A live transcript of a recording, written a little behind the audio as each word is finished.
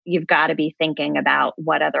you've got to be thinking about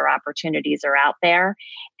what other opportunities are out there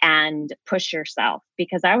and push yourself,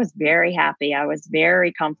 because I was very happy. I was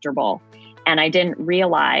very comfortable. And I didn't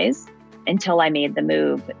realize until I made the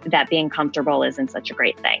move that being comfortable isn't such a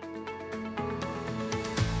great thing.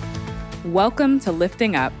 Welcome to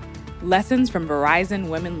Lifting Up, Lessons from Verizon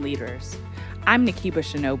Women Leaders. I'm Nikiba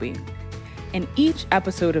Shinobi. In each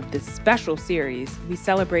episode of this special series, we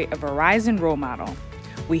celebrate a Verizon role model.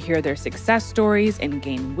 We hear their success stories and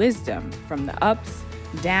gain wisdom from the ups,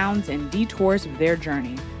 downs, and detours of their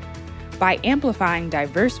journey. By amplifying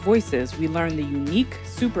diverse voices, we learn the unique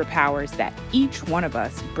superpowers that each one of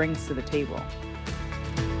us brings to the table.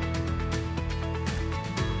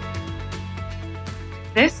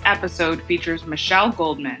 This episode features Michelle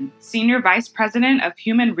Goldman, Senior Vice President of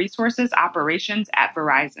Human Resources Operations at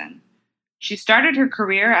Verizon. She started her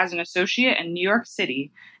career as an associate in New York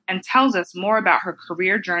City and tells us more about her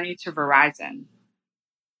career journey to Verizon.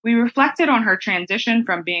 We reflected on her transition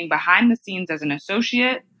from being behind the scenes as an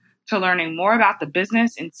associate to learning more about the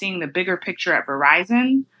business and seeing the bigger picture at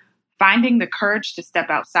Verizon, finding the courage to step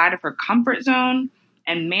outside of her comfort zone,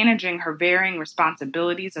 and managing her varying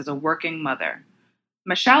responsibilities as a working mother.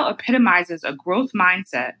 Michelle epitomizes a growth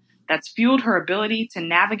mindset that's fueled her ability to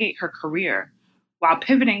navigate her career while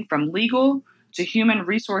pivoting from legal to human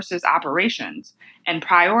resources operations and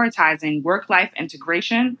prioritizing work-life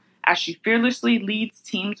integration as she fearlessly leads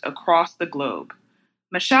teams across the globe.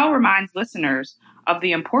 Michelle reminds listeners of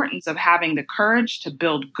the importance of having the courage to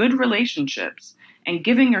build good relationships and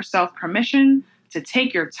giving yourself permission to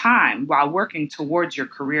take your time while working towards your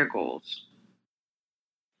career goals.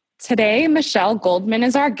 Today, Michelle Goldman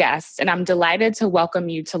is our guest, and I'm delighted to welcome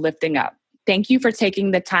you to Lifting Up. Thank you for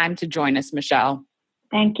taking the time to join us, Michelle.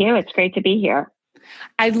 Thank you. It's great to be here.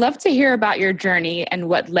 I'd love to hear about your journey and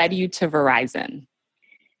what led you to Verizon.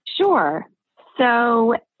 Sure.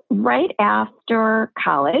 So right after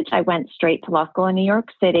college, I went straight to law school in New York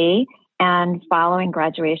City. And following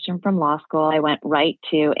graduation from law school, I went right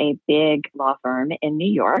to a big law firm in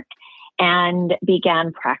New York and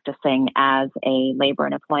began practicing as a labor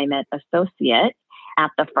and employment associate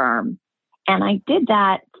at the firm. And I did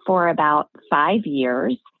that for about 5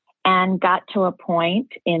 years and got to a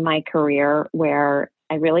point in my career where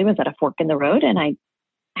I really was at a fork in the road, and I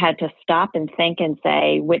had to stop and think and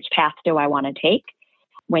say, which path do I want to take?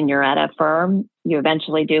 When you're at a firm, you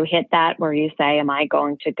eventually do hit that where you say, am I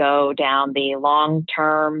going to go down the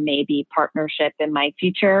long-term, maybe partnership in my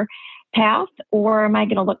future path, or am I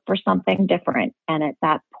going to look for something different? And at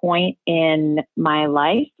that point in my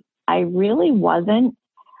life, I really wasn't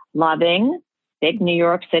loving big New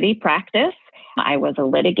York City practice. I was a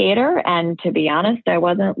litigator, and to be honest, I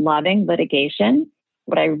wasn't loving litigation.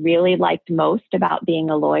 What I really liked most about being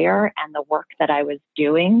a lawyer and the work that I was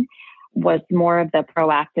doing was more of the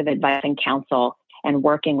proactive advice and counsel and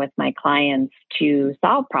working with my clients to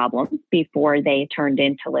solve problems before they turned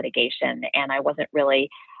into litigation. And I wasn't really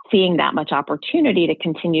seeing that much opportunity to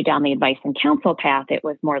continue down the advice and counsel path. It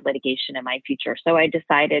was more litigation in my future. So I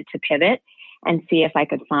decided to pivot and see if I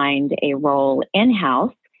could find a role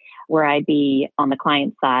in-house where I'd be on the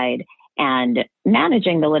client side and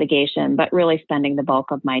managing the litigation, but really spending the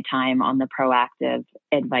bulk of my time on the proactive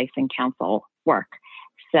advice and counsel work.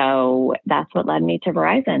 So that's what led me to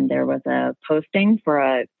Verizon. There was a posting for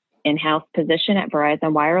an in-house position at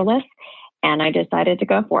Verizon Wireless, and I decided to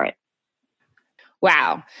go for it.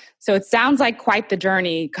 Wow. So it sounds like quite the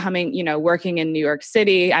journey working in New York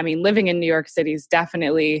City. I mean, living in New York City is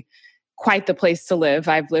definitely quite the place to live.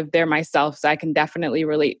 I've lived there myself, so I can definitely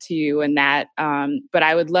relate to you in that. But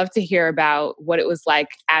I would love to hear about what it was like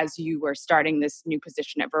as you were starting this new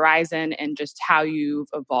position at Verizon and just how you've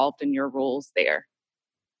evolved in your roles there.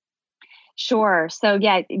 Sure. So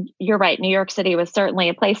yeah, you're right. New York City was certainly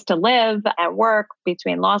a place to live at work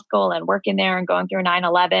between law school and working there and going through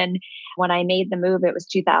 9/11. When I made the move, it was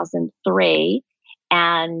 2003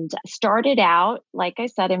 and started out, like I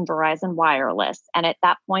said, in Verizon Wireless. And at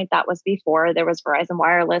that point, that was before there was Verizon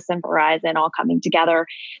Wireless and Verizon all coming together.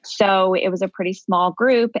 So it was a pretty small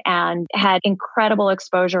group and had incredible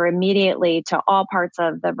exposure immediately to all parts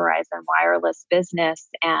of the Verizon Wireless business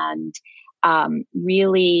and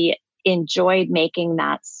really enjoyed making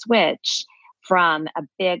that switch from a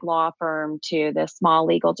big law firm to the small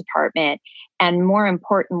legal department. And more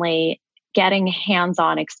importantly, getting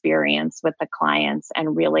hands-on experience with the clients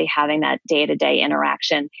and really having that day-to-day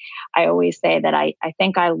interaction. I always say that I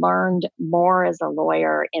think I learned more as a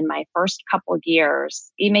lawyer in my first couple of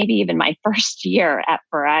years, maybe even my first year at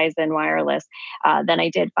Verizon Wireless, than I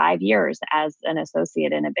did 5 years as an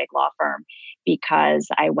associate in a big law firm, because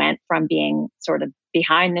I went from being sort of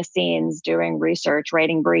behind the scenes, doing research,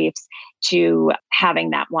 writing briefs, to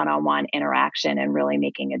having that one-on-one interaction and really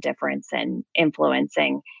making a difference and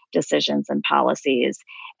influencing decisions and policies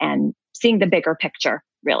and seeing the bigger picture,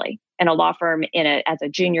 really. In a law firm, as a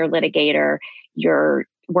junior litigator, you're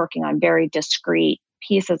working on very discrete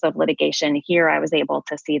pieces of litigation. Here, I was able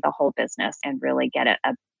to see the whole business and really get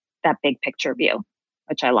that big picture view,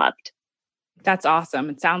 which I loved. That's awesome.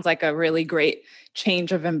 It sounds like a really great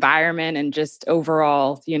change of environment and just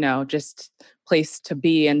overall, just place to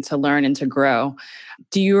be and to learn and to grow.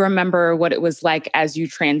 Do you remember what it was like as you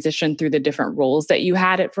transitioned through the different roles that you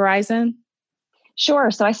had at Verizon?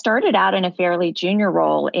 Sure. So I started out in a fairly junior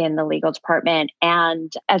role in the legal department.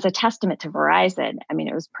 And as a testament to Verizon, I mean,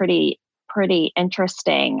 it was pretty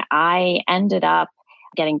interesting. I ended up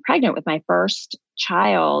getting pregnant with my first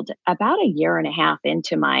child about a year and a half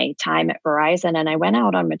into my time at Verizon. And I went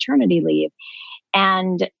out on maternity leave.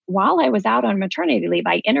 And while I was out on maternity leave,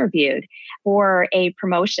 I interviewed for a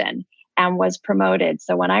promotion and was promoted.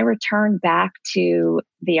 So when I returned back to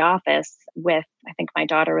the office with, I think my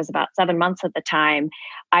daughter was about 7 months at the time,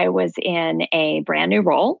 I was in a brand new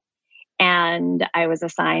role and I was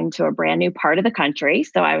assigned to a brand new part of the country.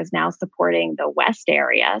 So I was now supporting the West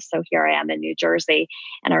area. So here I am in New Jersey.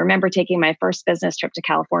 And I remember taking my first business trip to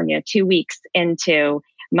California 2 weeks into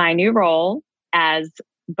my new role as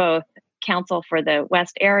both counsel for the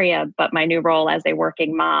West area, but my new role as a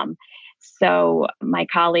working mom. So my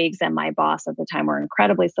colleagues and my boss at the time were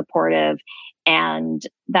incredibly supportive. And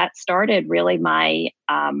that started really my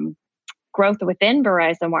growth within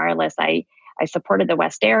Verizon Wireless. I supported the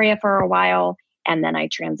West area for a while, and then I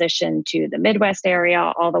transitioned to the Midwest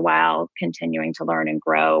area, all the while continuing to learn and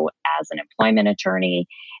grow as an employment attorney,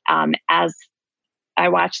 as I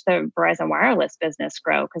watched the Verizon Wireless business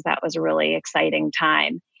grow, because that was a really exciting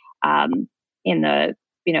time in the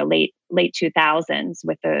late 2000s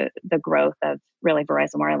with the growth of really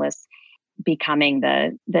Verizon Wireless becoming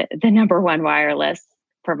the number one wireless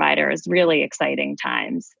provider. Is really exciting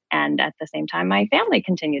times. And at the same time, my family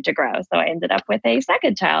continued to grow. So I ended up with a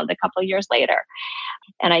second child a couple of years later.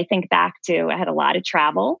 And I think back to, I had a lot of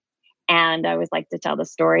travel. And I always like to tell the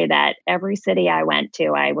story that every city I went to,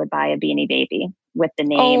 I would buy a Beanie Baby with the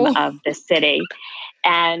name of the city.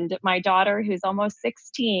 And my daughter, who's almost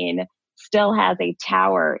 16, still has a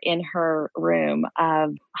tower in her room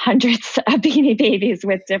of hundreds of Beanie Babies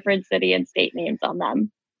with different city and state names on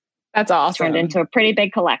them. That's awesome. Turned into a pretty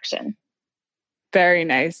big collection. Very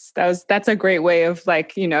nice. That's a great way of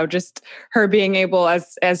just her being able,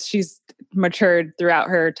 as she's matured throughout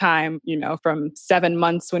her time, from 7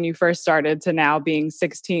 months when you first started to now being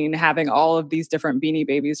 16, having all of these different Beanie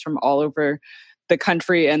Babies from all over the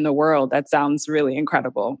country and the world. That sounds really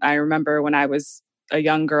incredible. I remember when I was a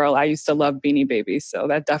young girl, I used to love Beanie Babies. So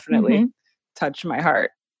that definitely touched my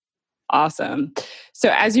heart. Awesome. So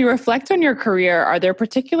as you reflect on your career, are there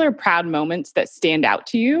particular proud moments that stand out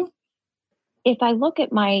to you? If I look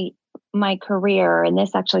at my career, and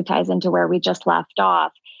this actually ties into where we just left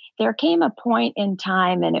off, there came a point in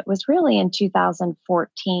time, and it was really in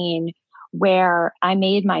 2014, where I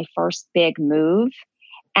made my first big move.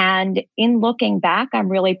 And in looking back, I'm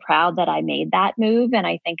really proud that I made that move. And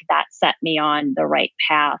I think that set me on the right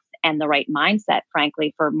path and the right mindset,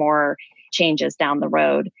 frankly, for more changes down the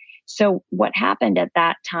road. So what happened at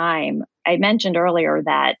that time, I mentioned earlier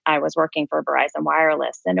that I was working for Verizon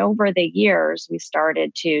Wireless. And over the years, we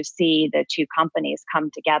started to see the two companies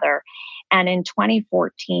come together. And in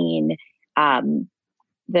 2014,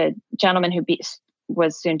 the gentleman who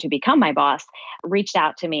was soon to become my boss reached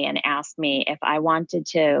out to me and asked me if I wanted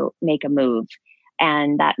to make a move.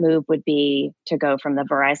 And that move would be to go from the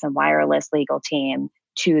Verizon Wireless legal team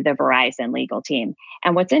to the Verizon legal team.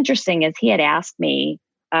 And what's interesting is he had asked me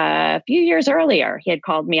a few years earlier. He had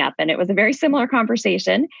called me up, and it was a very similar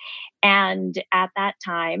conversation. And at that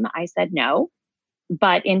time, I said no.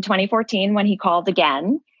 But in 2014, when he called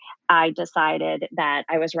again, I decided that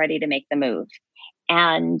I was ready to make the move.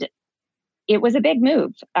 And it was a big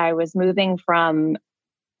move. I was moving from,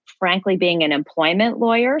 frankly, being an employment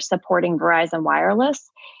lawyer supporting Verizon Wireless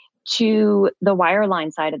to the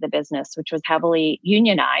wireline side of the business, which was heavily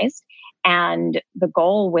unionized. And the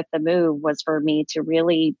goal with the move was for me to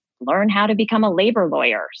really learn how to become a labor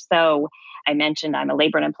lawyer. So I mentioned I was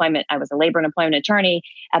a labor and employment attorney.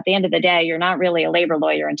 At the end of the day, you're not really a labor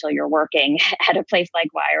lawyer until you're working at a place like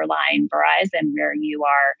Wireline, Verizon, where you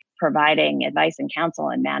are providing advice and counsel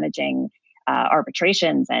and managing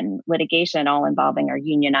arbitrations and litigation, all involving our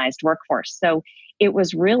unionized workforce. So it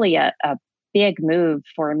was really a big move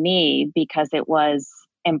for me because it was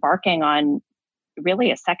embarking on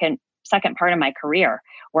really a second part of my career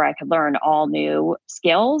where I could learn all new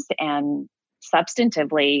skills and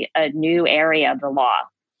substantively a new area of the law.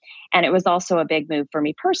 And it was also a big move for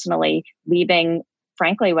me personally, leaving,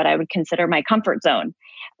 frankly, what I would consider my comfort zone.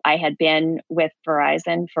 I had been with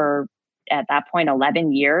Verizon for, at that point,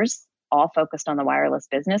 11 years, all focused on the wireless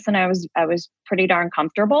business. And I was pretty darn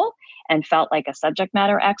comfortable and felt like a subject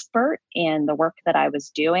matter expert in the work that I was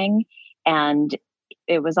doing. And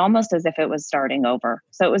it was almost as if it was starting over.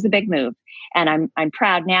 So it was a big move. And I'm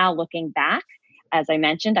proud now looking back. As I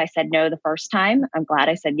mentioned, I said no the first time. I'm glad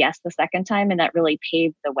I said yes the second time. And that really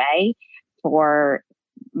paved the way for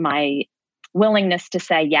my willingness to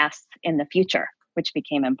say yes in the future, which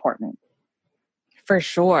became important. For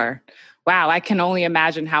sure. Wow, I can only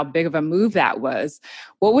imagine how big of a move that was.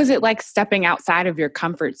 What was it like stepping outside of your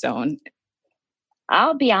comfort zone?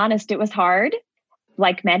 I'll be honest, it was hard.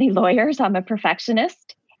 Like many lawyers, I'm a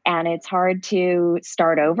perfectionist, and it's hard to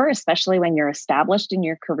start over, especially when you're established in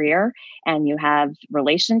your career and you have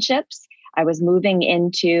relationships. I was moving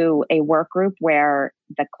into a work group where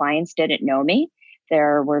the clients didn't know me.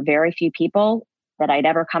 There were very few people that I'd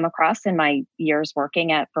ever come across in my years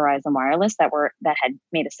working at Verizon Wireless that had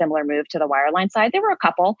made a similar move to the wireline side. There were a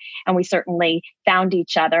couple, and we certainly found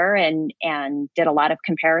each other and did a lot of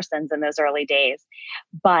comparisons in those early days.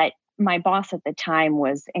 But my boss at the time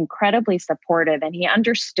was incredibly supportive, and he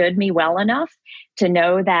understood me well enough to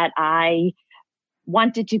know that I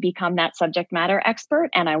wanted to become that subject matter expert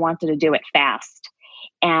and I wanted to do it fast.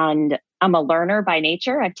 And I'm a learner by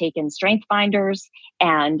nature. I've taken strength finders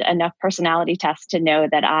and enough personality tests to know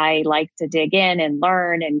that I like to dig in and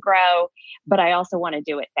learn and grow, but I also want to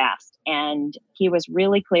do it fast. And he was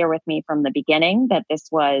really clear with me from the beginning that this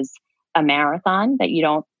was a marathon, that you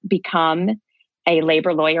don't become a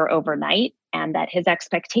labor lawyer overnight, and that his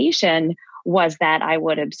expectation was that I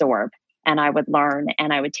would absorb and I would learn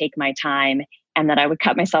and I would take my time, and that I would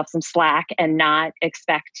cut myself some slack and not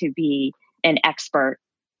expect to be an expert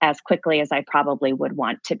as quickly as I probably would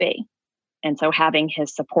want to be. And so having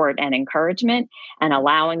his support and encouragement and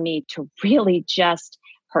allowing me to really just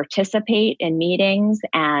participate in meetings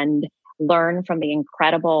and learn from the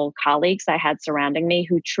incredible colleagues I had surrounding me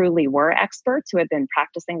who truly were experts, who had been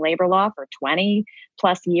practicing labor law for 20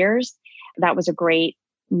 plus years. That was a great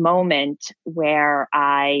moment where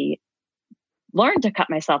I learned to cut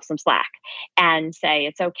myself some slack and say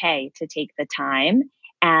it's okay to take the time.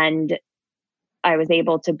 And I was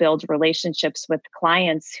able to build relationships with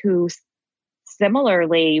clients who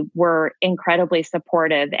similarly were incredibly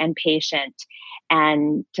supportive and patient.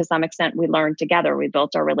 And to some extent, we learned together. We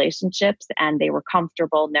built our relationships, and they were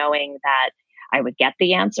comfortable knowing that I would get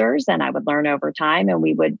the answers and I would learn over time, and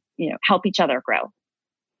we would, help each other grow.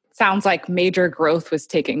 Sounds like major growth was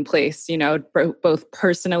taking place, both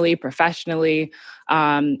personally, professionally,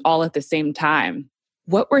 all at the same time.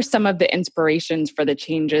 What were some of the inspirations for the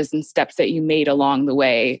changes and steps that you made along the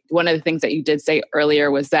way? One of the things that you did say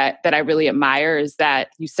earlier was that I really admire is that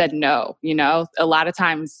you said no. A lot of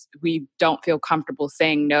times we don't feel comfortable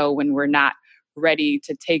saying no when we're not ready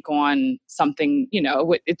to take on something,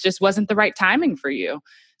 it just wasn't the right timing for you.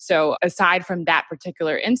 So aside from that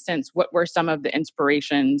particular instance, what were some of the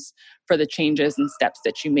inspirations for the changes and steps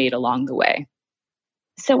that you made along the way?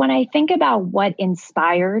 So when I think about what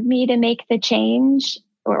inspired me to make the change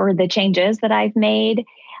or the changes that I've made,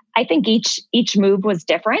 I think each move was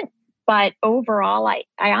different. But overall, I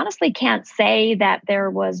honestly can't say that there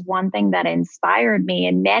was one thing that inspired me.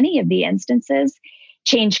 In many of the instances,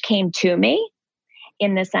 change came to me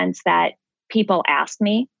in the sense that people asked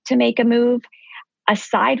me to make a move.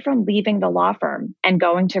 Aside from leaving the law firm and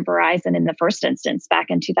going to Verizon in the first instance back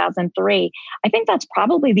in 2003, I think that's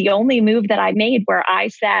probably the only move that I made where I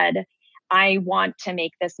said, I want to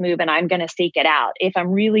make this move and I'm going to seek it out. If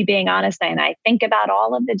I'm really being honest and I think about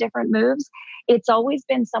all of the different moves, it's always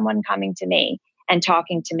been someone coming to me and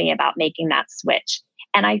talking to me about making that switch.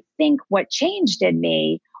 And I think what changed in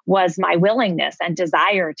me was my willingness and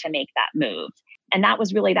desire to make that move. And that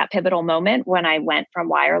was really that pivotal moment when I went from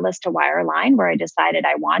wireless to wireline, where I decided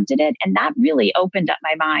I wanted it. And that really opened up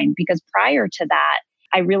my mind, because prior to that,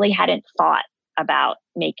 I really hadn't thought about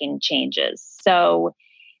making changes. So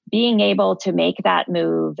being able to make that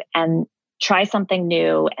move and try something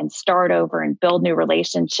new and start over and build new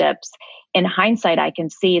relationships in hindsight, I can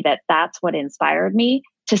see that that's what inspired me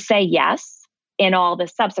to say yes in all the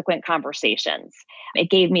subsequent conversations. It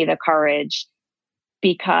gave me the courage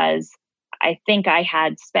because I think I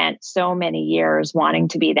had spent so many years wanting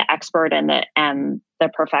to be the expert and the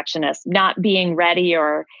perfectionist, not being ready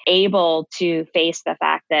or able to face the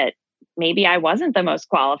fact that maybe I wasn't the most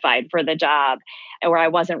qualified for the job or I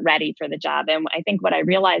wasn't ready for the job. And I think what I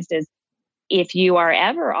realized is if you are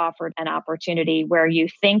ever offered an opportunity where you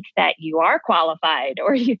think that you are qualified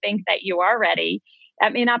or you think that you are ready,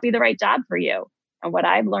 that may not be the right job for you. And what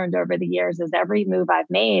I've learned over the years is every move I've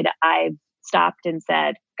made, I've stopped and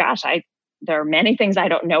said, gosh, there are many things I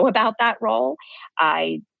don't know about that role.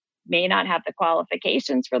 I may not have the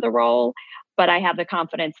qualifications for the role, but I have the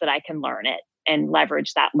confidence that I can learn it and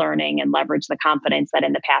leverage that learning and leverage the confidence that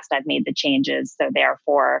in the past I've made the changes. So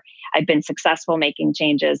therefore, I've been successful making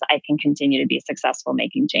changes. I can continue to be successful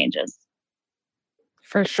making changes.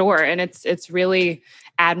 For sure. And it's really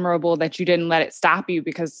admirable that you didn't let it stop you,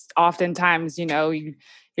 because oftentimes,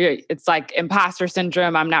 it's like imposter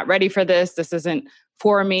syndrome. I'm not ready for this. This isn't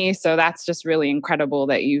for me. So that's just really incredible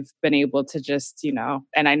that you've been able to just,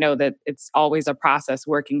 and I know that it's always a process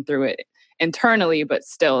working through it internally, but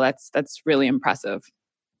still that's really impressive.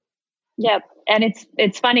 Yep. And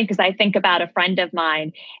it's funny because I think about a friend of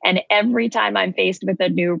mine, and every time I'm faced with a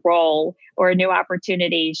new role or a new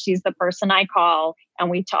opportunity, she's the person I call and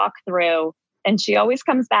we talk through. And she always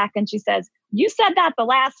comes back and she says, you said that the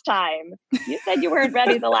last time. You said you weren't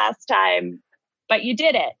ready the last time, but you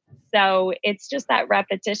did it. So it's just that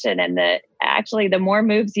repetition, and the more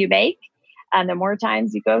moves you make and the more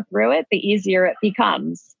times you go through it, the easier it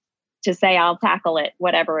becomes to say, I'll tackle it,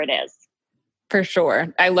 whatever it is. For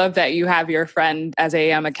sure. I love that you have your friend as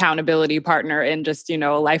a accountability partner and just, a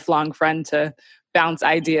lifelong friend to bounce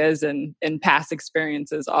ideas and past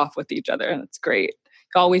experiences off with each other. That's great.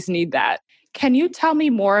 You always need that. Can you tell me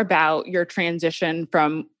more about your transition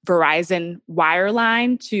from Verizon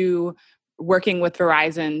wireline to working with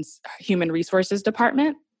Verizon's human resources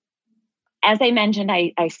department? As I mentioned,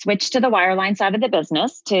 I switched to the wireline side of the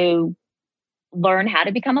business to learn how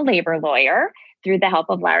to become a labor lawyer through the help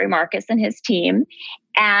of Larry Marcus and his team.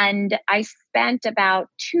 And I spent about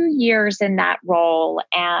 2 years in that role.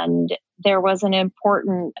 And there was an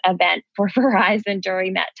important event for Verizon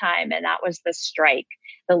during that time, and that was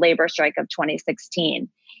the labor strike of 2016.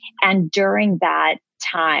 And during that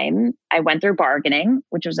time, I went through bargaining,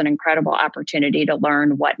 which was an incredible opportunity to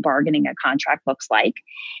learn what bargaining a contract looks like,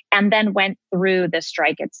 and then went through the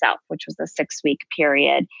strike itself, which was a 6-week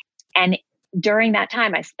period. And during that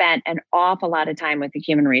time, I spent an awful lot of time with the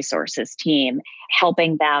human resources team,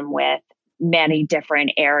 helping them with many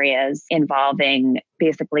different areas involving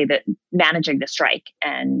basically managing the strike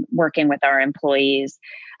and working with our employees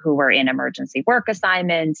who were in emergency work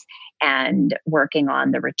assignments and working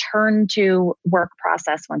on the return to work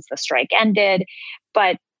process once the strike ended.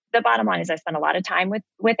 But the bottom line is I spent a lot of time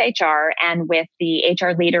with HR and with the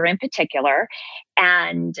HR leader in particular.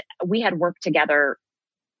 And we had worked together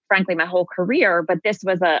frankly, my whole career, but this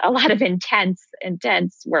was a lot of intense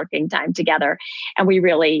working time together. And we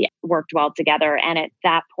really worked well together. And at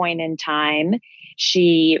that point in time,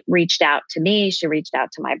 she reached out to me, she reached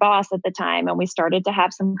out to my boss at the time, and we started to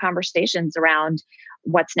have some conversations around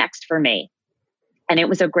what's next for me. And it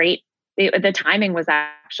was the timing was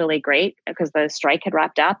actually great because the strike had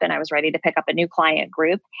wrapped up and I was ready to pick up a new client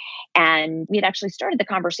group. And we'd actually started the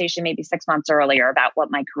conversation maybe 6 months earlier about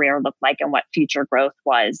what my career looked like and what future growth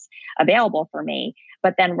was available for me.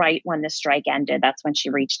 But then right when the strike ended, that's when she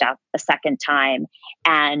reached out a second time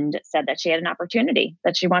and said that she had an opportunity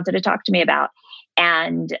that she wanted to talk to me about.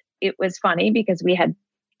 And it was funny because we had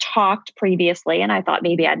talked previously and I thought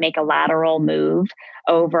maybe I'd make a lateral move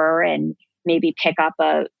over and maybe pick up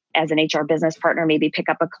as an HR business partner, maybe pick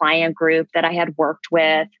up a client group that I had worked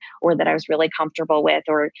with or that I was really comfortable with,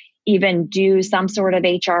 or even do some sort of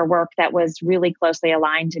HR work that was really closely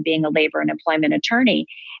aligned to being a labor and employment attorney.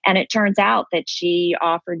 And it turns out that she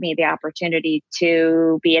offered me the opportunity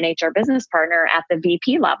to be an HR business partner at the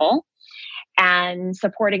VP level and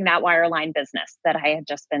supporting that wireline business that I had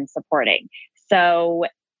just been supporting. So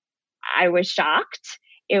I was shocked.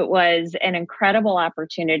 It was an incredible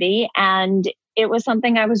opportunity. And it was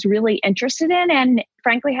something I was really interested in and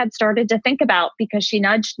frankly had started to think about because she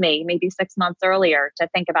nudged me maybe 6 months earlier to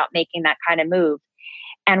think about making that kind of move.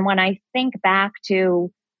 And when I think back to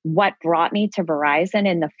what brought me to Verizon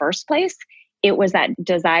in the first place, it was that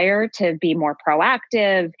desire to be more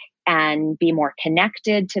proactive and be more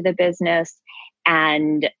connected to the business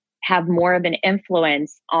and have more of an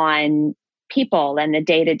influence on people and the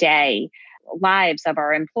day-to-day lives of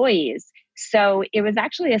our employees. So it was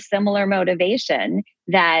actually a similar motivation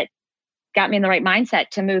that got me in the right mindset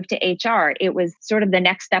to move to HR. It was sort of the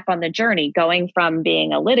next step on the journey, going from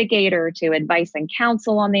being a litigator to advice and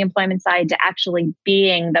counsel on the employment side to actually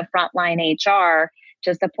being the frontline HR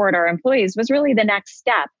to support our employees was really the next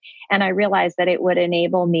step. And I realized that it would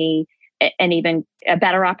enable me an even a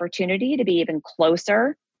better opportunity to be even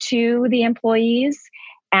closer to the employees.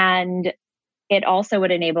 And it also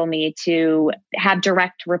would enable me to have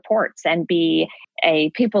direct reports and be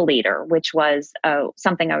a people leader, which was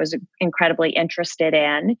something I was incredibly interested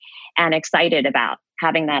in and excited about,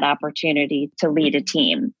 having that opportunity to lead a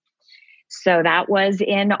team. So that was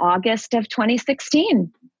in August of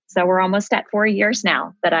 2016. So we're almost at 4 years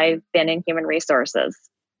now that I've been in human resources.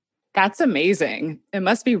 That's amazing. It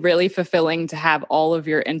must be really fulfilling to have all of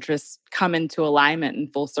your interests come into alignment in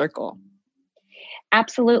full circle.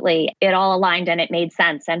 Absolutely. It all aligned and it made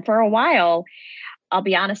sense. And for a while, I'll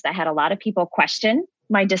be honest, I had a lot of people question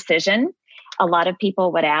my decision. A lot of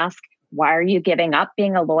people would ask, why are you giving up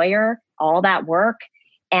being a lawyer, all that work?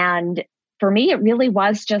 And for me, it really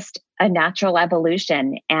was just a natural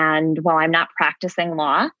evolution. And while I'm not practicing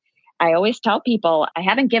law, I always tell people I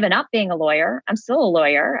haven't given up being a lawyer. I'm still a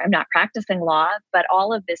lawyer. I'm not practicing law, but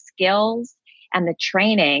all of the skills and the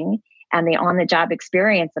training and the on-the-job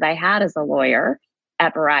experience that I had as a lawyer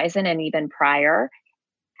at Verizon and even prior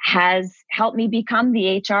has helped me become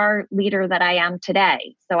the HR leader that I am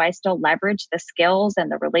today. So I still leverage the skills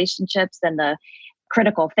and the relationships and the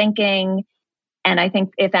critical thinking. And I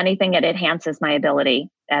think, if anything, it enhances my ability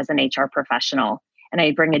as an HR professional. And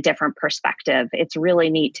I bring a different perspective. It's really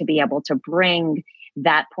neat to be able to bring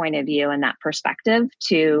that point of view and that perspective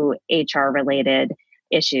to HR related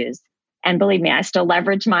issues. And believe me, I still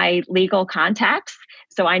leverage my legal contacts.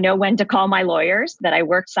 So I know when to call my lawyers that I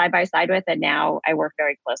worked side by side with, and now I work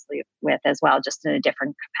very closely with as well, just in a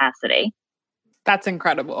different capacity. That's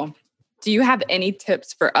incredible. Do you have any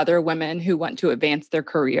tips for other women who want to advance their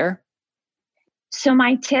career? So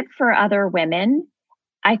my tip for other women,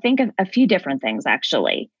 I think of a few different things,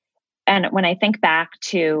 actually. And when I think back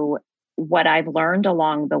to what I've learned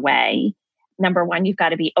along the way, number one, you've got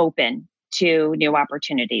to be open to new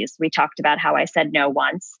opportunities. We talked about how I said no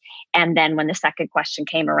once. And then when the second question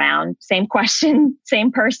came around, same question,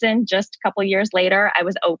 same person, just a couple years later, I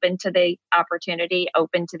was open to the opportunity,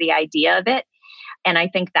 open to the idea of it. And I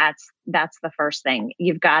think that's the first thing.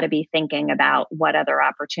 You've got to be thinking about what other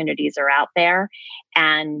opportunities are out there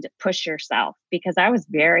and push yourself, because I was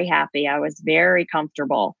very happy. I was very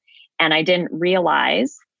comfortable. And I didn't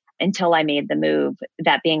realize until I made the move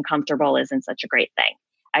that being comfortable isn't such a great thing.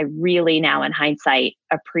 I really now, in hindsight,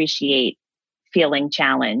 appreciate feeling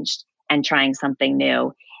challenged and trying something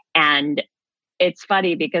new. And it's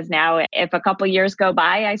funny because now, if a couple years go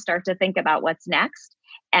by, I start to think about what's next.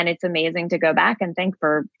 And it's amazing to go back and think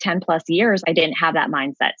for 10 plus years, I didn't have that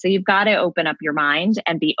mindset. So you've got to open up your mind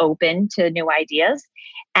and be open to new ideas.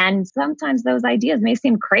 And sometimes those ideas may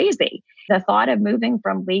seem crazy. The thought of moving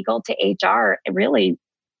from legal to HR, really,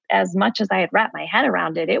 as much as I had wrapped my head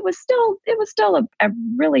around it, it was still a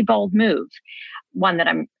really bold move, one that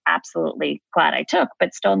I'm absolutely glad I took.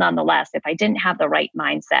 But still, nonetheless, if I didn't have the right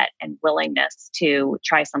mindset and willingness to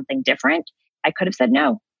try something different, I could have said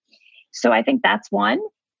no. So I think that's one.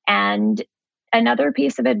 And another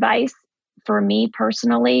piece of advice for me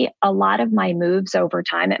personally, a lot of my moves over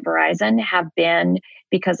time at Verizon have been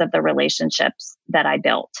because of the relationships that I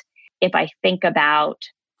built. If I think about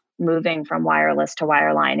moving from wireless to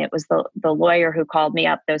wireline, it was the lawyer who called me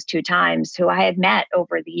up those 2 times, who I had met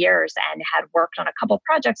over the years and had worked on a couple of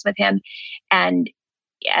projects with him. And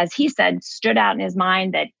as he said, stood out in his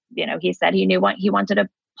mind that, he said he knew what he wanted to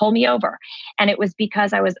pull me over. And it was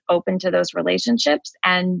because I was open to those relationships.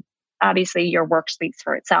 And obviously your work speaks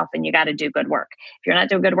for itself, and you got to do good work. If you're not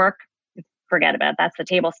doing good work, forget about it. That's the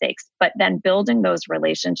table stakes. But then building those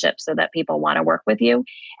relationships so that people want to work with you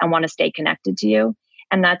and want to stay connected to you.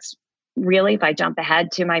 And that's really, if I jump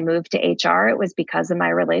ahead to my move to HR, it was because of my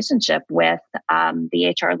relationship with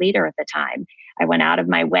the HR leader at the time. I went out of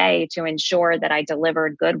my way to ensure that I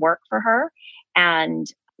delivered good work for her and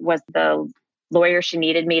was the lawyer she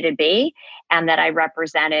needed me to be, and that I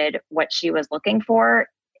represented what she was looking for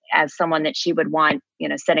as someone that she would want,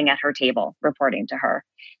 sitting at her table, reporting to her.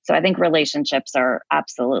 So I think relationships are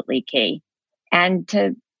absolutely key. And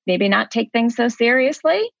to maybe not take things so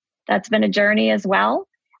seriously. That's been a journey as well.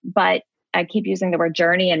 But I keep using the word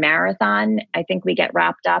journey and marathon. I think we get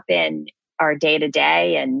wrapped up in our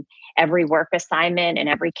day-to-day and every work assignment and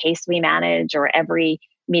every case we manage or every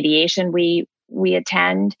mediation we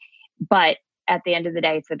attend. But at the end of the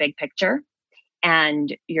day, it's the big picture.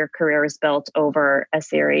 and your career is built over a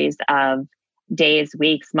series of days,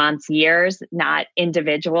 weeks, months, years, not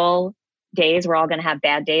individual days. We're all going to have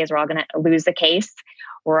bad days. We're all going to lose a case.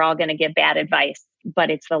 We're all going to give bad advice, but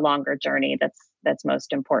it's the longer journey that's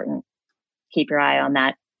most important. Keep your eye on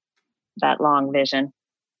that long vision.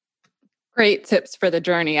 Great tips for the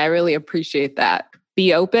journey. I really appreciate that.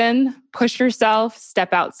 Be open, push yourself,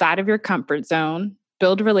 step outside of your comfort zone,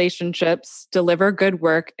 build relationships, deliver good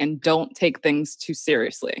work, and don't take things too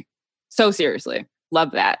seriously. So seriously.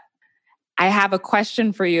 Love that. I have a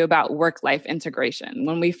question for you about work-life integration.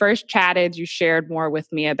 When we first chatted, you shared more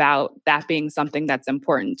with me about that being something that's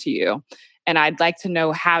important to you. And I'd like to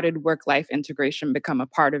know, how did work-life integration become a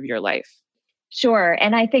part of your life? Sure.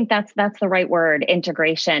 And I think that's the right word,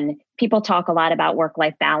 integration. People talk a lot about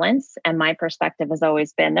work-life balance. And my perspective has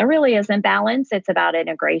always been there really isn't balance. It's about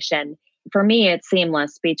integration. For me, it's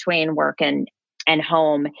seamless between work and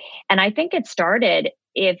home. And I think it started,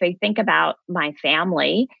 if I think about my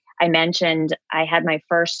family, I mentioned I had my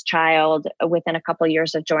first child within a couple of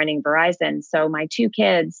years of joining Verizon. So my two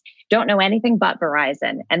kids don't know anything but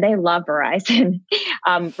Verizon, and they love Verizon.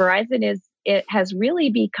 It has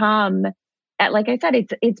really become, like I said,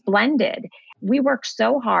 it's blended. We work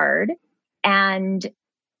so hard, and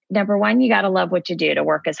number one, you got to love what you do to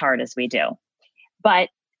work as hard as we do. But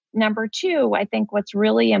number two, I think what's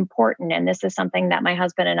really important, and this is something that my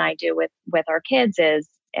husband and I do with our kids, is,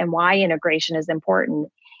 and why integration is important,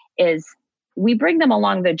 is we bring them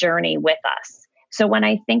along the journey with us. So when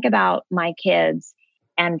I think about my kids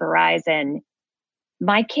and Verizon,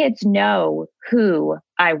 my kids know who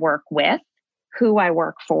I work with, who I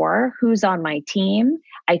work for, who's on my team.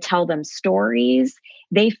 I tell them stories.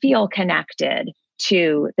 They feel connected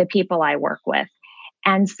to the people I work with.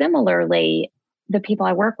 And similarly, the people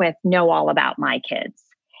I work with know all about my kids.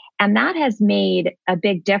 And that has made a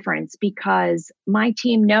big difference, because my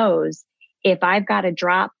team knows if I've got to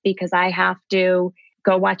drop because I have to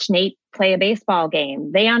go watch Nate play a baseball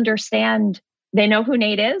game, they understand, they know who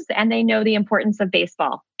Nate is, and they know the importance of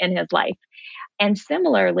baseball in his life. And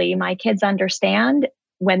similarly, my kids understand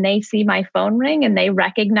when they see my phone ring and they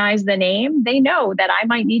recognize the name, they know that I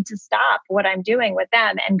might need to stop what I'm doing with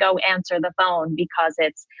them and go answer the phone because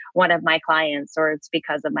it's one of my clients or it's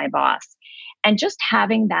because of my boss. And just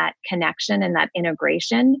having that connection and that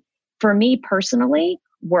integration, for me personally,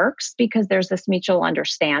 works because there's this mutual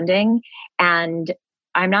understanding, and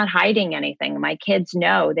I'm not hiding anything. My kids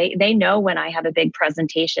know, they know when I have a big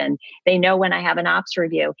presentation, they know when I have an ops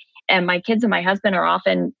review. And my kids and my husband are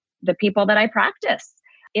often the people that I practice.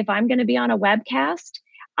 If I'm going to be on a webcast,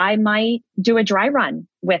 I might do a dry run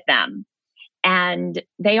with them. And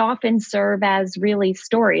they often serve as really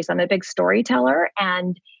stories. I'm a big storyteller,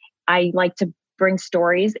 and I like to bring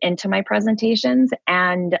stories into my presentations.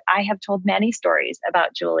 And I have told many stories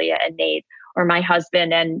about Julia and Nate, or my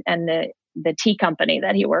husband and the tea company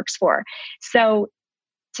that he works for. So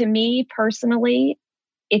to me personally,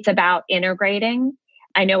 it's about integrating.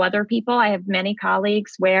 I know other people, I have many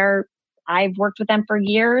colleagues where I've worked with them for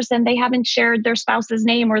years and they haven't shared their spouse's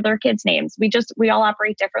name or their kids' names. We all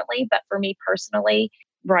operate differently. But for me personally,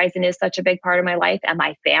 Verizon is such a big part of my life, and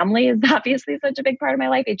my family is obviously such a big part of my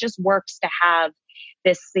life. It just works to have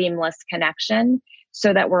this seamless connection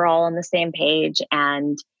so that we're all on the same page.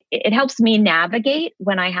 And it helps me navigate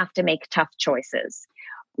when I have to make tough choices.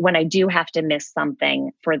 When I do have to miss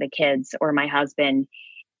something for the kids or my husband,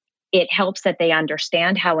 it helps that they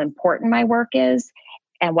understand how important my work is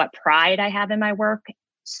and what pride I have in my work,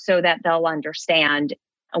 so that they'll understand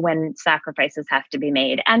when sacrifices have to be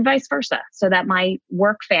made, and vice versa, so that my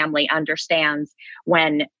work family understands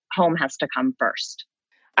when home has to come first.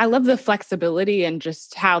 I love the flexibility and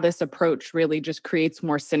just how this approach really just creates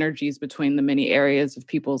more synergies between the many areas of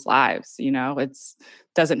people's lives. You know, it's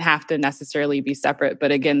doesn't have to necessarily be separate,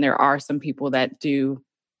 but again, there are some people that do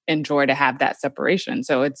enjoy to have that separation.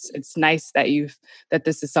 So it's nice that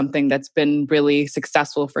this is something that's been really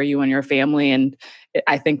successful for you and your family. And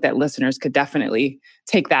I think that listeners could definitely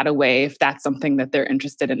take that away if that's something that they're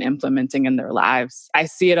interested in implementing in their lives. I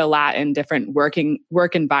see it a lot in different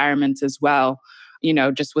work environments as well, you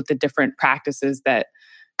know, just with the different practices that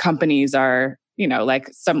companies are, you know, like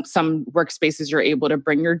some workspaces you're able to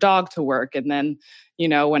bring your dog to work. And then, you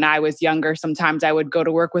know, when I was younger, sometimes I would go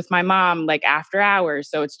to work with my mom, like after hours.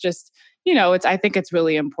 So it's just, you know, I think it's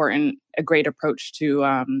really important, a great approach to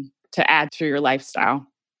add to your lifestyle.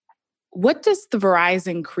 What does the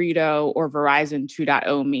Verizon Credo or Verizon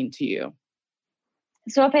 2.0 mean to you?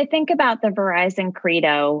 So if I think about the Verizon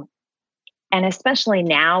Credo, and especially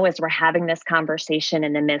now as we're having this conversation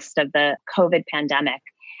in the midst of the COVID pandemic,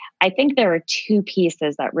 I think there are two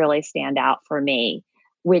pieces that really stand out for me,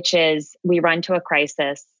 which is we run to a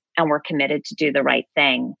crisis and we're committed to do the right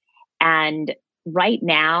thing. And right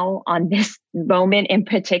now, on this moment in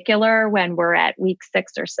particular, when we're at week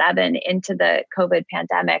 6 or 7 into the COVID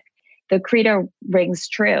pandemic, the credo rings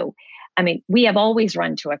true. I mean, we have always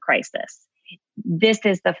run to a crisis. This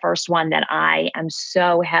is the first one that I am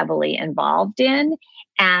so heavily involved in.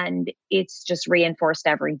 And it's just reinforced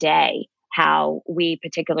every day how we,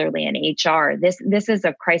 particularly in HR, this is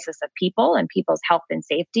a crisis of people and people's health and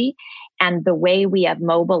safety. And the way we have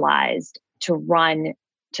mobilized to run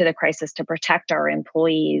to the crisis to protect our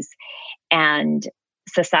employees and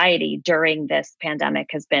society during this pandemic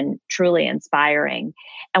has been truly inspiring.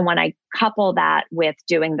 And when I couple that with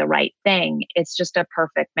doing the right thing, it's just a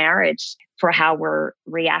perfect marriage for how we're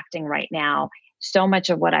reacting right now. So much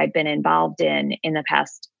of what I've been involved in the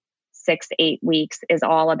past 6-8 weeks is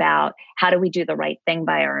all about how do we do the right thing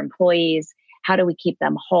by our employees? How do we keep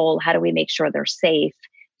them whole? How do we make sure they're safe?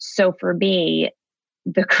 So for me,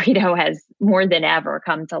 the credo has more than ever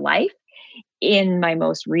come to life in my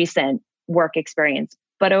most recent work experience.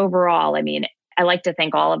 But overall, I mean, I like to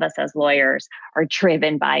think all of us as lawyers are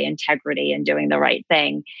driven by integrity and doing the right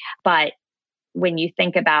thing. But when you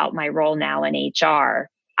think about my role now in HR,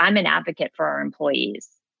 I'm an advocate for our employees.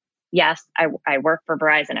 Yes, I work for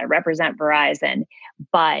Verizon, I represent Verizon,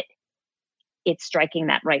 but it's striking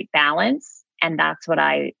that right balance. And that's what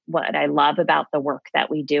I love about the work that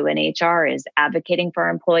we do in HR is advocating for our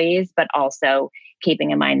employees, but also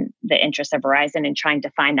keeping in mind the interests of Verizon and trying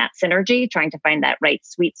to find that synergy, trying to find that right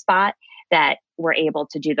sweet spot that we're able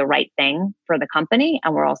to do the right thing for the company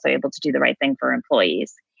and we're also able to do the right thing for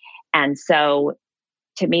employees. And so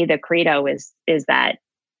to me, the credo is that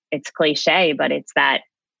it's cliche, but it's that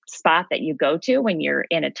spot that you go to when you're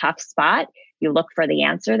in a tough spot. You look for the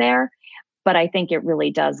answer there. But I think it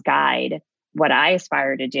really does guide what I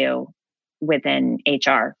aspire to do within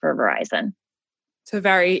HR for Verizon. It's a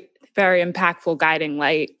very, very impactful guiding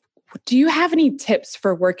light. Do you have any tips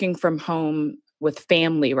for working from home with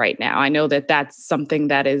family right now? I know that that's something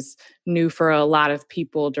that is new for a lot of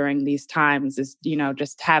people during these times is,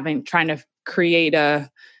 just trying to create a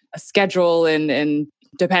schedule and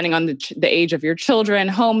depending on the age of your children,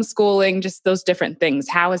 homeschooling, just those different things.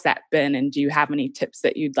 How has that been? And do you have any tips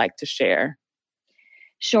that you'd like to share?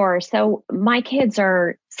 Sure. So my kids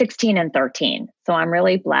are 16 and 13. So I'm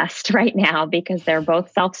really blessed right now because they're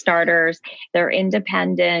both self-starters. They're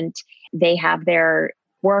independent. They have their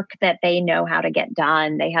work that they know how to get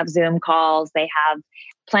done. They have Zoom calls. They have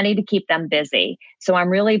plenty to keep them busy. So I'm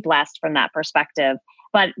really blessed from that perspective.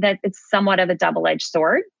 But that it's somewhat of a double-edged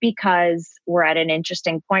sword because we're at an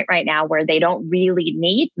interesting point right now where they don't really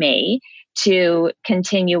need me to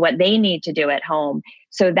continue what they need to do at home.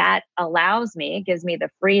 So that gives me the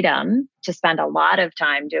freedom to spend a lot of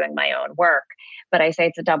time doing my own work. But I say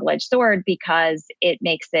it's a double-edged sword because it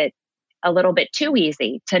makes it a little bit too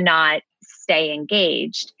easy to not stay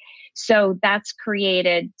engaged. So that's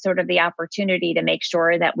created sort of the opportunity to make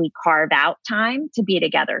sure that we carve out time to be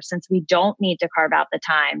together since we don't need to carve out the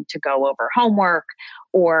time to go over homework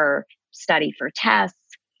or study for tests.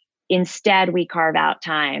 Instead, we carve out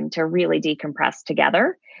time to really decompress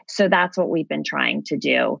together. So that's what we've been trying to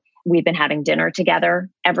do. We've been having dinner together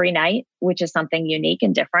every night, which is something unique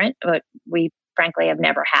and different, but we frankly have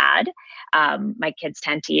never had. My kids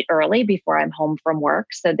tend to eat early before I'm home from work.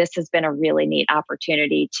 So this has been a really neat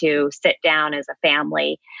opportunity to sit down as a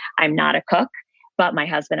family. I'm not a cook, but my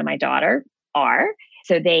husband and my daughter are.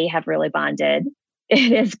 So they have really bonded.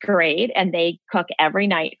 It is great. And they cook every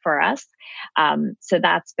night for us. So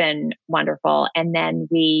that's been wonderful. And then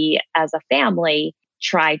we, as a family,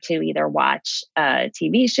 try to either watch a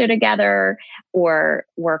TV show together or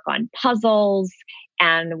work on puzzles.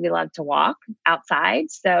 And we love to walk outside.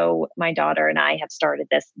 So my daughter and I have started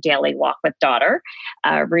this daily walk with daughter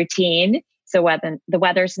routine. So when the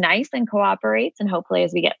weather's nice and cooperates, and hopefully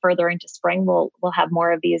as we get further into spring, we'll have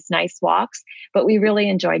more of these nice walks. But we really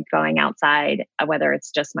enjoyed going outside, whether it's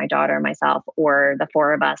just my daughter and myself or the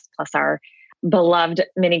four of us, plus our beloved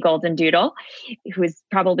mini golden doodle, who is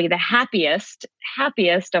probably the happiest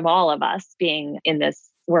of all of us being in this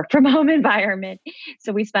work from home environment.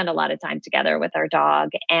 So we spend a lot of time together with our dog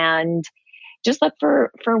and just look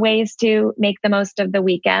for ways to make the most of the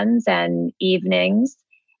weekends and evenings.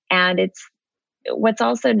 And it's what's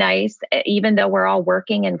also nice, even though we're all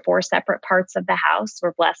working in 4 separate parts of the house,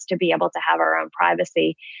 we're blessed to be able to have our own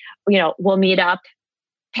privacy. We'll meet up,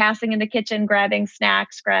 passing in the kitchen, grabbing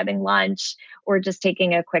snacks, grabbing lunch, or just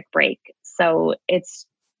taking a quick break. So it's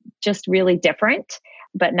just really different,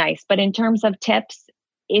 but nice. But in terms of tips,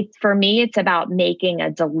 it's for me, it's about making a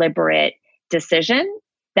deliberate decision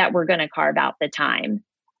that we're going to carve out the time,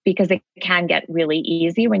 because it can get really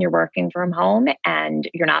easy when you're working from home and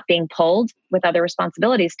you're not being pulled with other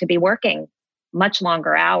responsibilities to be working much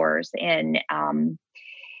longer hours. And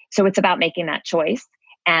so it's about making that choice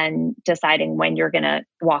and deciding when you're going to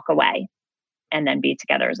walk away and then be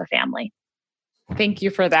together as a family. Thank you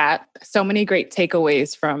for that. So many great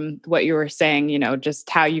takeaways from what you were saying, just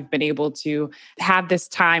how you've been able to have this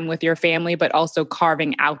time with your family, but also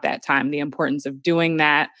carving out that time, the importance of doing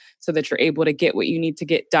that so that you're able to get what you need to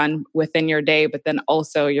get done within your day. But then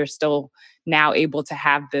also you're still now able to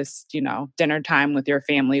have this, dinner time with your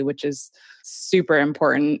family, which is super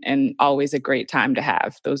important and always a great time to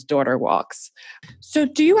have those daughter walks. So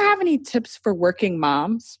do you have any tips for working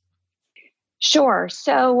moms? Sure.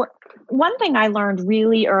 So one thing I learned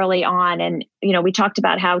really early on, and, we talked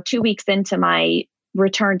about how 2 weeks into my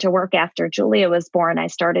return to work after Julia was born, I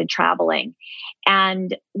started traveling.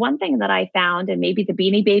 And one thing that I found, and maybe the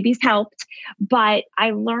Beanie Babies helped, but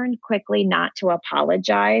I learned quickly not to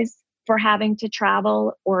apologize for having to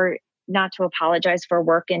travel or not to apologize for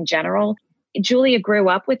work in general. Julia grew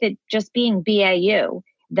up with it just being BAU,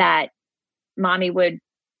 that mommy would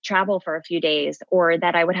travel for a few days or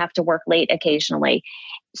that I would have to work late occasionally.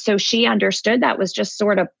 So she understood that was just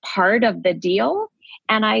sort of part of the deal.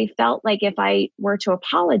 And I felt like if I were to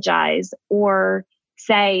apologize or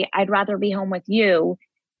say, I'd rather be home with you,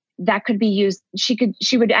 that could be used.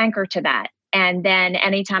 She would anchor to that. And then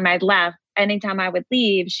anytime I would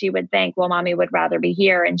leave, she would think, well, mommy would rather be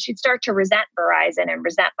here. And she'd start to resent Verizon and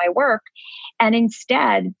resent my work. And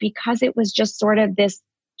instead, because it was just sort of this,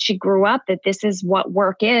 she grew up that this is what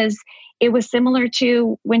work is. It was similar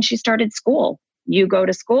to when she started school. You go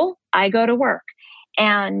to school, I go to work.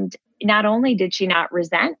 And not only did she not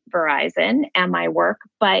resent Verizon and my work,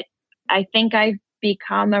 but I think I've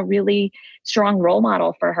become a really strong role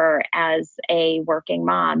model for her as a working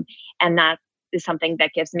mom. And that is something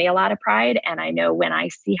that gives me a lot of pride. And I know when I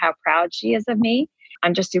see how proud she is of me,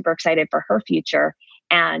 I'm just super excited for her future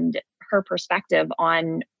and her perspective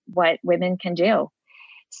on what women can do.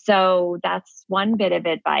 So that's one bit of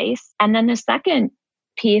advice. And then the second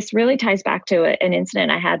piece really ties back to an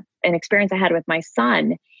experience I had with my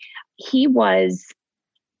son. He was,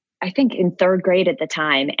 I think, in third grade at the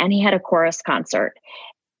time, and he had a chorus concert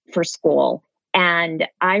for school. And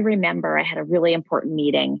I remember I had a really important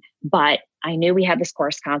meeting, but I knew we had this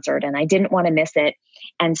chorus concert and I didn't want to miss it.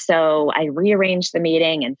 And so I rearranged the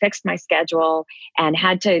meeting and fixed my schedule and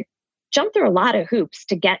had to jump through a lot of hoops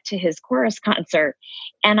to get to his chorus concert.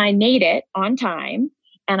 And I made it on time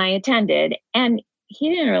and I attended. And he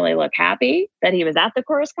didn't really look happy that he was at the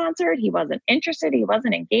chorus concert. He wasn't interested. He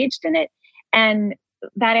wasn't engaged in it. And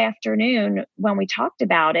that afternoon, when we talked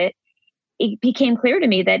about it, it became clear to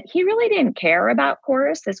me that he really didn't care about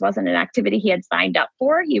chorus. This wasn't an activity he had signed up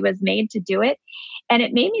for. He was made to do it. And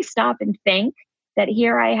it made me stop and think that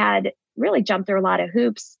here I had really jumped through a lot of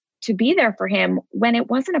hoops to be there for him when it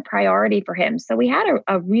wasn't a priority for him. So we had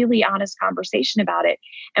a really honest conversation about it,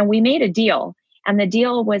 and we made a deal. And the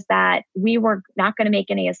deal was that we were not going to make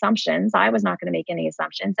any assumptions. I was not going to make any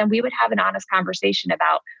assumptions. And we would have an honest conversation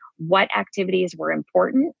about what activities were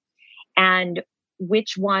important and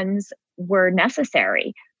which ones were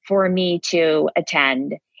necessary for me to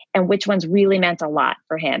attend and which ones really meant a lot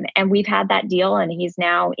for him. And we've had that deal, and he's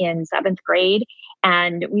now in 7th grade,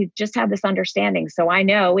 and we've just had this understanding. So I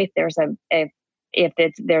know if there's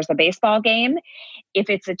a baseball game, if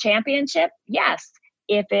it's a championship, yes.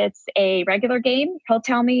 If it's a regular game, he'll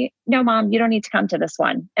tell me, no, mom, you don't need to come to this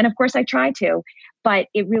one. And of course I try to, but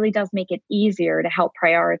it really does make it easier to help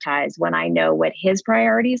prioritize when I know what his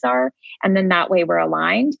priorities are. And then that way we're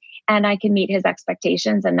aligned and I can meet his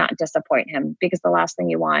expectations and not disappoint him, because the last thing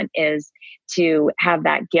you want is to have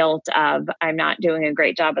that guilt of, I'm not doing a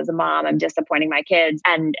great job as a mom. I'm disappointing my kids.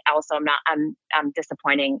 And also I'm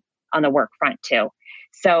disappointing on the work front too.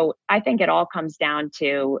 So I think it all comes down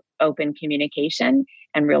to open communication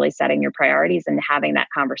and really setting your priorities and having that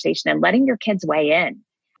conversation and letting your kids weigh in.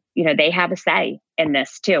 You know, they have a say in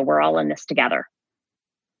this too. We're all in this together.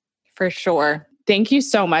 For sure. Thank you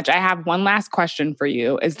so much. I have one last question for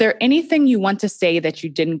you. Is there anything you want to say that you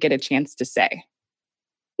didn't get a chance to say?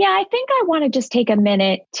 Yeah, I think I want to just take a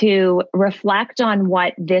minute to reflect on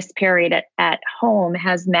what this period at home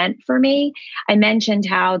has meant for me. I mentioned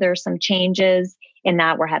how there's some changes in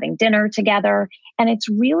that we're having dinner together, and it's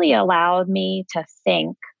really allowed me to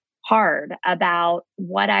think hard about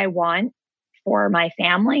what I want for my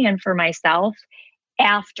family and for myself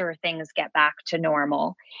after things get back to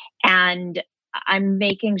normal. And I'm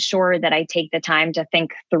making sure that I take the time to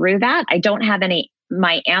think through that. I don't have any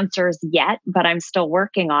my answers yet, but I'm still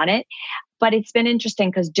working on it. But it's been interesting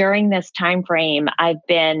because during this time frame, I've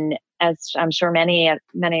been, as I'm sure many of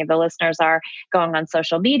the listeners are, going on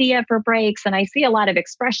social media for breaks, and I see a lot of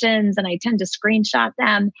expressions and I tend to screenshot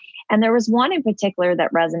them. And there was one in particular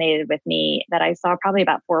that resonated with me that I saw probably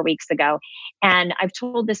about 4 weeks ago. And I've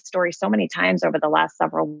told this story so many times over the last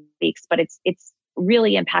several weeks, but it's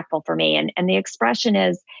really impactful for me. And the expression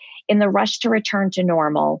is, in the rush to return to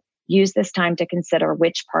normal, use this time to consider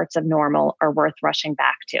which parts of normal are worth rushing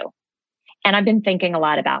back to. And I've been thinking a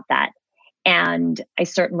lot about that. And I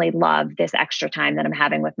certainly love this extra time that I'm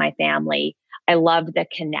having with my family. I love the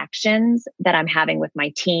connections that I'm having with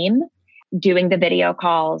my team, doing the video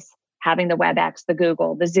calls, having the WebEx, the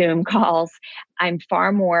Google, the Zoom calls. I'm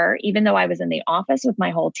far more, even though I was in the office with my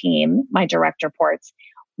whole team, my direct reports,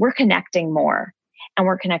 we're connecting more, and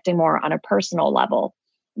we're connecting more on a personal level.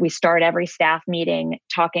 We start every staff meeting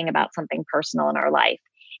talking about something personal in our life.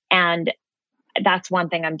 And that's one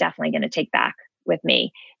thing I'm definitely going to take back with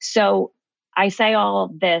me. So I say all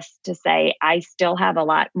of this to say I still have a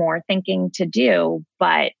lot more thinking to do,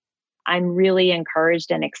 but I'm really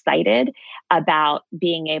encouraged and excited about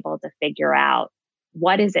being able to figure out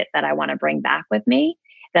what is it that I want to bring back with me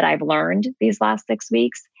that I've learned these last 6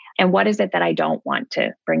 weeks, and what is it that I don't want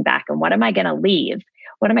to bring back, and what am I going to leave?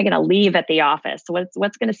 What am I going to leave at the office?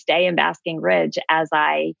 What's going to stay in Basking Ridge as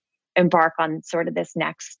I embark on sort of this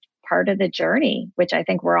next part of the journey, which I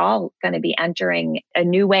think we're all going to be entering a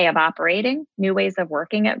new way of operating, new ways of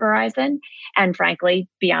working at Verizon, and frankly,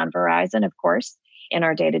 beyond Verizon, of course, in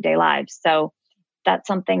our day-to-day lives. So that's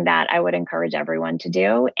something that I would encourage everyone to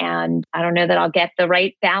do. And I don't know that I'll get the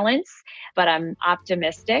right balance, but I'm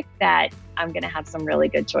optimistic that I'm going to have some really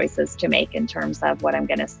good choices to make in terms of what I'm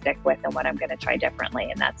going to stick with and what I'm going to try differently.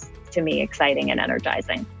 And that's, to me, exciting and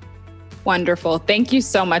energizing. Wonderful. Thank you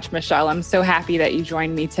so much, Michelle. I'm so happy that you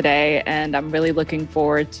joined me today, and I'm really looking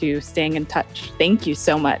forward to staying in touch. Thank you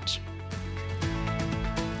so much.